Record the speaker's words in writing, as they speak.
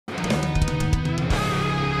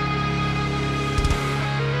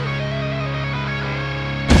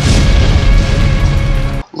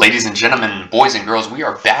Ladies and gentlemen, boys and girls, we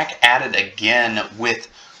are back at it again with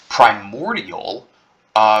Primordial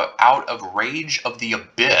out of Rage of the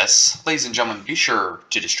Abyss. Ladies and gentlemen, be sure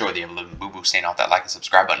to destroy the ever-living boo-boo, saying off that like and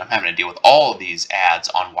subscribe button. I'm having to deal with all of these ads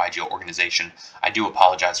on YGO Organization. I do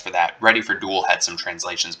apologize for that. Ready for Duel had some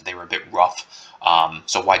translations, but they were a bit rough.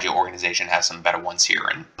 So YGO Organization has some better ones here.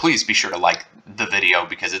 And please be sure to like the video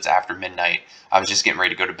because it's after midnight. I was just getting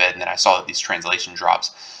ready to go to bed, and then I saw that these translation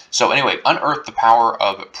drops. So anyway, unearth the power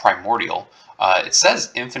of Primordial. It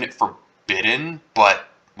says Infinite Forbidden, but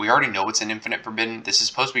we already know it's an Infinite Forbidden. This is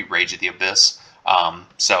supposed to be Rage of the Abyss.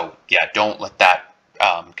 So yeah, don't let that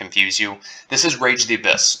confuse you. This is Rage of the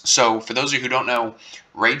Abyss. So for those of you who don't know,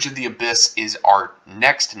 Rage of the Abyss is our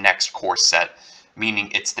next core set,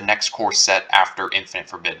 meaning it's the next core set after Infinite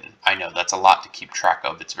Forbidden. I know that's a lot to keep track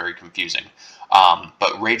of. It's very confusing.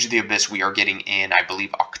 But Rage of the Abyss we are getting in, I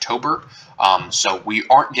believe, October. So we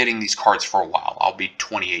aren't getting these cards for a while. I'll be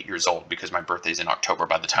 28 years old because my birthday's in October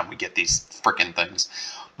by the time we get these frickin' things.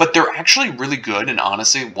 But they're actually really good, and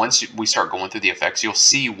honestly, once we start going through the effects, you'll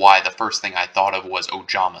see why the first thing I thought of was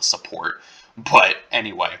Ojama support. But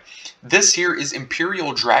anyway, this here is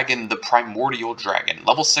Imperial Dragon, the Primordial Dragon.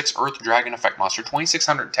 Level 6 Earth Dragon effect monster,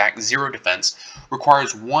 2600 attack, 0 defense.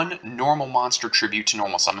 Requires 1 normal monster tribute to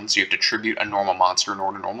normal summon, so you have to tribute a normal monster in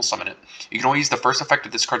order to normal summon it. You can only use the first effect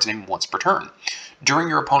of this card's name once per turn. During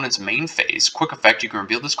your opponent's main phase, quick effect, you can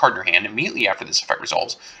reveal this card in your hand. Immediately after this effect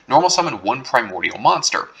resolves, normal summon 1 Primordial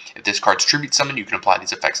monster. If this card's tribute summon, you can apply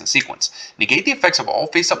these effects in sequence. Negate the effects of all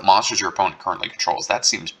face-up monsters your opponent currently controls. That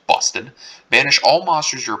seems busted. Banish all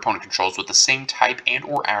monsters your opponent controls with the same type and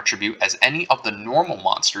or attribute as any of the normal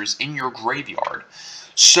monsters in your graveyard.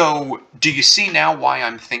 So, do you see now why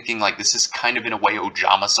I'm thinking like this is kind of in a way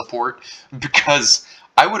Ojama support? Because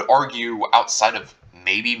I would argue outside of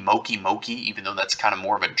maybe Moki Moki, even though that's kind of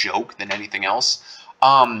more of a joke than anything else,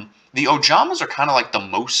 the Ojamas are kind of like the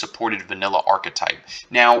most supported vanilla archetype.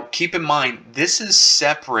 Now, keep in mind, this is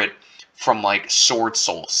separate from like Sword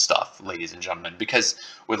Soul stuff, ladies and gentlemen, because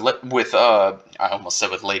I almost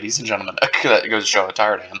said with ladies and gentlemen, that goes to show how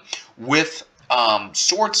tired I am. With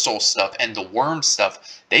Sword Soul stuff and the Worm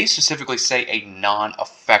stuff, they specifically say a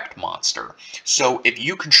non-effect monster. So if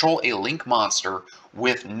you control a Link monster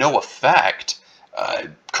with no effect,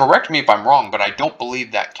 correct me if I'm wrong, but I don't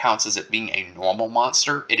believe that counts as it being a normal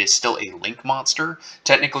monster. It is still a Link monster.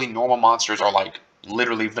 Technically, normal monsters are like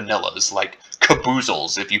literally vanillas, like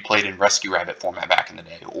Caboozles if you played in Rescue Rabbit format back in the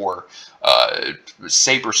day, or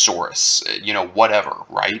Sabersaurus, you know, whatever,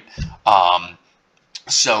 right?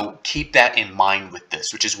 So keep that in mind with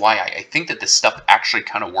this, which is why I think that this stuff actually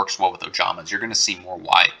kind of works well with Ojamas. You're going to see more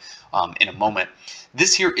why in a moment.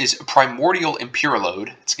 This here is Primordial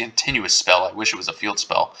Imperialode. It's a continuous spell. I wish it was a field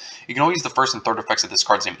spell. You can only use the first and third effects of this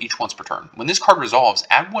card's name each once per turn. When this card resolves,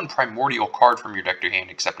 add 1 Primordial card from your deck to your hand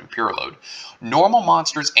except Imperialode. Normal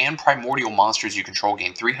monsters and Primordial monsters you control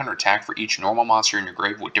gain 300 attack for each normal monster in your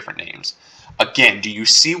grave with different names. Again, do you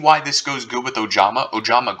see why this goes good with Ojama?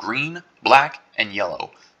 Ojama green, black, and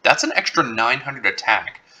yellow. That's an extra 900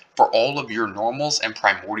 attack for all of your normals and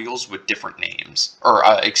primordials with different names. Or,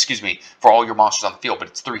 excuse me, for all your monsters on the field, but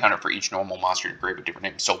it's 300 for each normal monster in your grave with different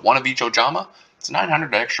names. So 1 of each Ojama, it's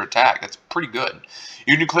 900 extra attack. That's pretty good.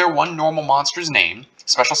 You declare 1 normal monster's name,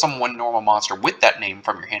 special summon 1 normal monster with that name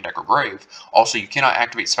from your hand, deck, or grave. Also, you cannot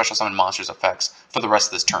activate special summon monsters' effects for the rest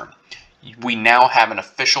of this turn. We now have an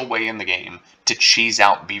official way in the game to cheese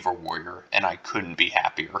out Beaver Warrior, and I couldn't be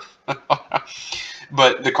happier.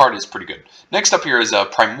 But the card is pretty good. Next up here is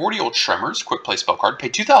Primordial Tremors, quick play spell card. Pay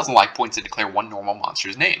 2,000 life points to declare 1 normal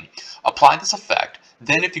monster's name. Apply this effect.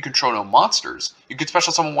 Then, if you control no monsters, you can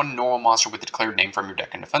special summon 1 normal monster with the declared name from your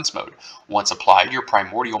deck in defense mode. Once applied, your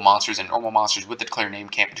primordial monsters and normal monsters with the declared name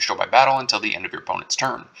can't be destroyed by battle until the end of your opponent's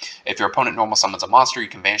turn. If your opponent normal summons a monster, you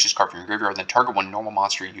can banish this card from your graveyard, then target 1 normal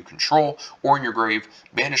monster you control or in your grave.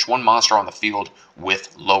 Banish 1 monster on the field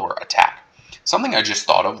with lower attack. Something I just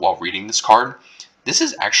thought of while reading this card, this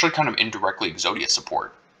is actually kind of indirectly Exodia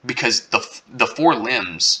support, because the 4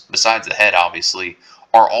 limbs, besides the head obviously,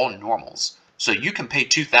 are all normals. So you can pay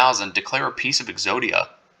 2,000, declare a piece of Exodia,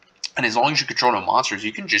 and as long as you control no monsters,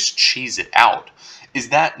 you can just cheese it out. Is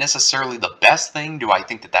that necessarily the best thing? Do I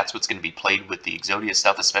think that that's what's going to be played with the Exodia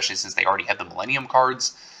stuff, especially since they already have the Millennium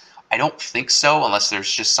cards? I don't think so, unless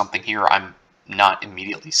there's just something here I'm not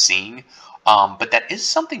immediately seeing. But that is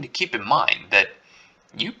something to keep in mind, that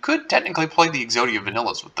you could technically play the Exodia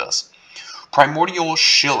Vanillas with this. Primordial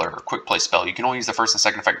Schiller, quick play spell. You can only use the first and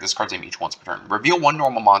second effect of this card's name each once per turn. Reveal one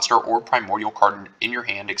normal monster or primordial card in your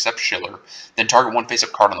hand except Schiller, then target one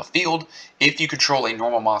face-up card on the field. If you control a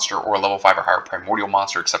normal monster or a level 5 or higher primordial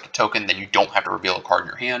monster except a token, then you don't have to reveal a card in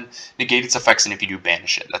your hand. Negate its effects, and if you do,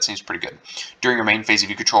 banish it. That seems pretty good. During your main phase, if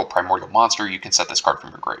you control a primordial monster, you can set this card from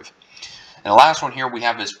your grave. And the last one here we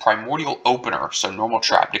have is Primordial Opener, so normal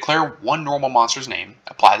trap. Declare one normal monster's name,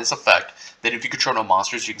 apply this effect, then if you control no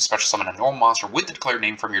monsters, you can special summon a normal monster with the declared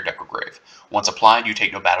name from your deck or grave. Once applied, you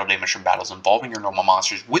take no battle damage from battles involving your normal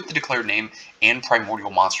monsters with the declared name and primordial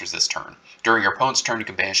monsters this turn. During your opponent's turn, you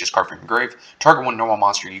can banish this card from your grave, target one normal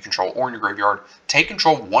monster you control or in your graveyard, take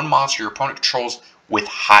control of one monster your opponent controls with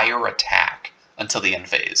higher attack until the end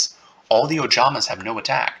phase. All the Ojamas have no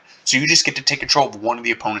attack. So you just get to take control of one of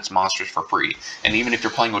the opponent's monsters for free. And even if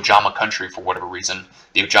you're playing Ojama Country for whatever reason,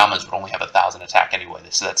 the Ojamas would only have 1,000 attack anyway.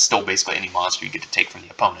 So that's still basically any monster you get to take from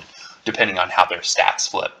the opponent, depending on how their stats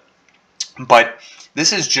flip. But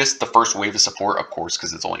this is just the first wave of support, of course,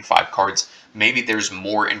 because it's only 5 cards. Maybe there's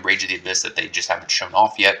more in Rage of the Abyss that they just haven't shown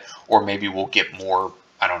off yet. Or maybe we'll get more,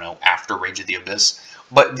 I don't know, after Rage of the Abyss.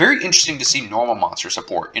 But very interesting to see normal monster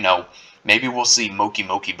support, you know. Maybe we'll see Moki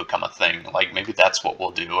Moki become a thing. Like, maybe that's what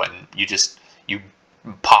we'll do. And you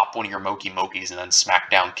pop one of your Moki Mokis and then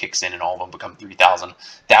Smackdown kicks in and all of them become 3,000.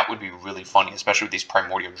 That would be really funny, especially with these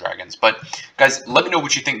Primordial Dragons. But, guys, let me know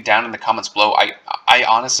what you think down in the comments below. I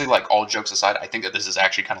honestly, like, all jokes aside, I think that this is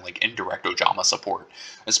actually kind of like indirect Ojama support.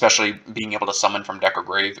 Especially being able to summon from deck or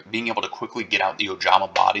grave, being able to quickly get out the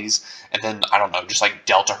Ojama bodies, and then, I don't know, just like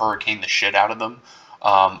Delta Hurricane the shit out of them.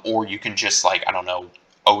 Or you can just, like, I don't know,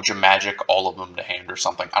 Ojama Magic all of them to hand or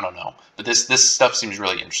something. I don't know. But this stuff seems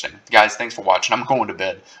really interesting. Guys, thanks for watching. I'm going to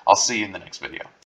bed. I'll see you in the next video.